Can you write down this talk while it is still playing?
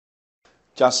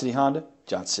Johnson City Honda,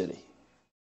 Johnson City.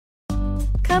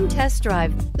 Come test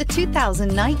drive the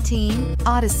 2019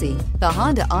 Odyssey. The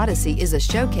Honda Odyssey is a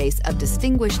showcase of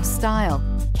distinguished style,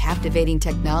 captivating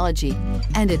technology,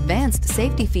 and advanced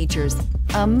safety features.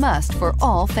 A must for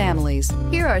all families.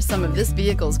 Here are some of this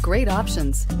vehicle's great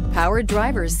options: power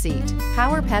driver's seat,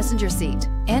 power passenger seat,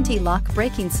 anti-lock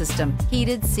braking system,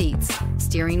 heated seats,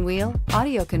 steering wheel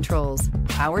audio controls,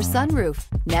 power sunroof,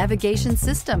 navigation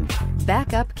system,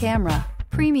 backup camera,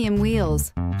 premium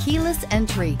wheels, keyless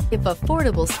entry. If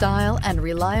affordable style and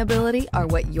reliability are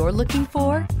what you're looking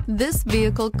for, this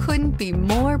vehicle couldn't be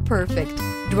more perfect.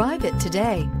 Drive it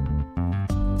today.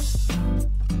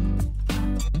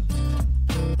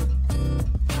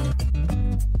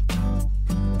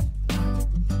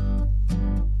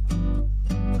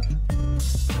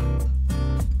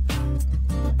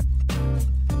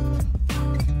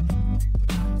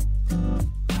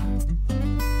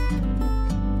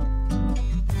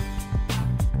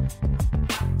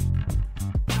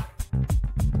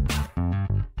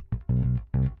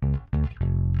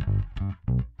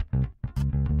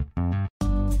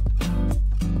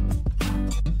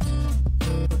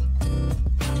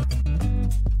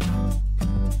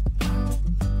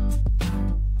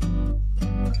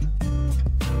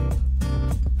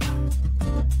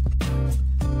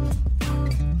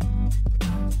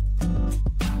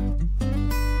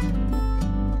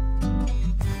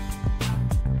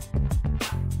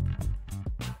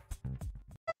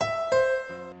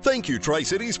 Thank you,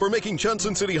 Tri-Cities, for making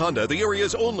Johnson City Honda the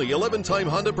area's only 11-time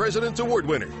Honda President's Award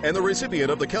winner and the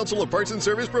recipient of the Council of Parts and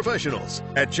Service Professionals.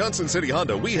 At Johnson City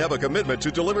Honda, we have a commitment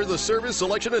to deliver the service,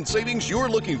 selection, and savings you're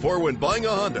looking for when buying a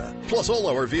Honda. Plus, all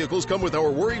our vehicles come with our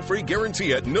worry-free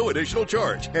guarantee at no additional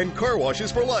charge and car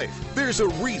washes for life. There's a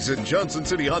reason Johnson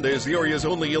City Honda is the area's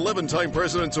only 11-time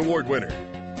President's Award winner.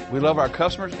 We love our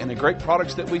customers and the great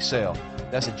products that we sell.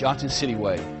 That's the Johnson City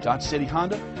way. Johnson City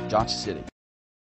Honda, Johnson City.